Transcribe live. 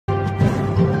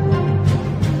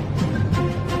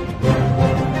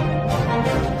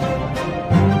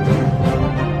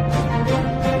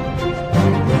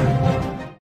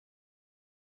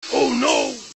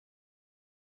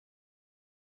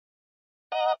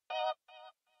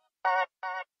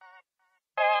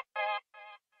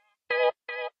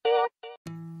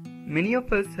Many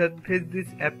of us have faced this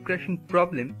app crashing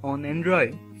problem on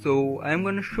Android, so I am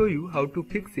gonna show you how to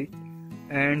fix it,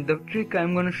 and the trick I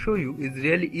am gonna show you is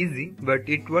really easy, but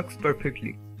it works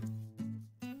perfectly.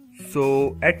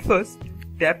 So at first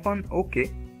tap on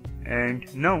OK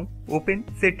and now open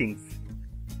Settings.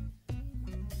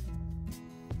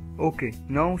 OK,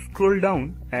 now scroll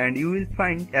down and you will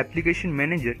find Application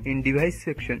Manager in Device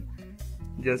section.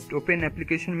 Just open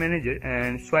Application Manager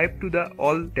and swipe to the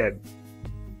All tab.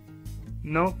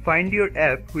 Now find your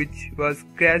app which was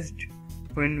crashed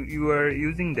when you were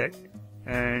using that,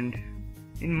 and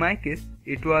in my case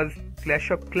it was Clash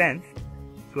of Clans,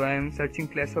 so I am searching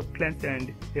Clash of Clans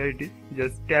and here it is.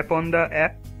 Just tap on the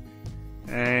app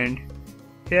and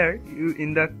here you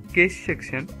in the cache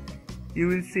section you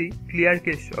will see Clear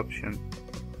Cache option.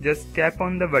 Just tap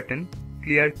on the button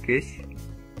Clear Cache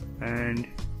and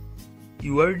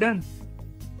you are done.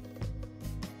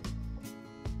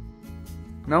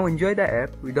 Now enjoy the app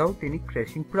without any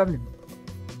crashing problem.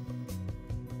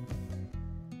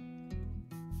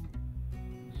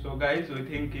 So guys, we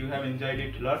think you have enjoyed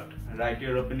it a lot. Write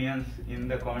your opinions in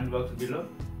the comment box below.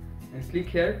 And click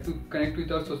here to connect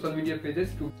with our social media pages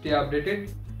to stay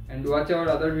updated and watch our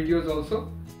other videos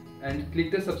also. And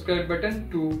click the subscribe button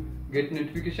to get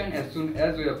notification as soon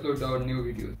as we upload our new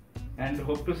videos. And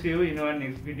hope to see you in our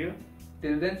next video.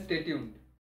 Till then, stay tuned.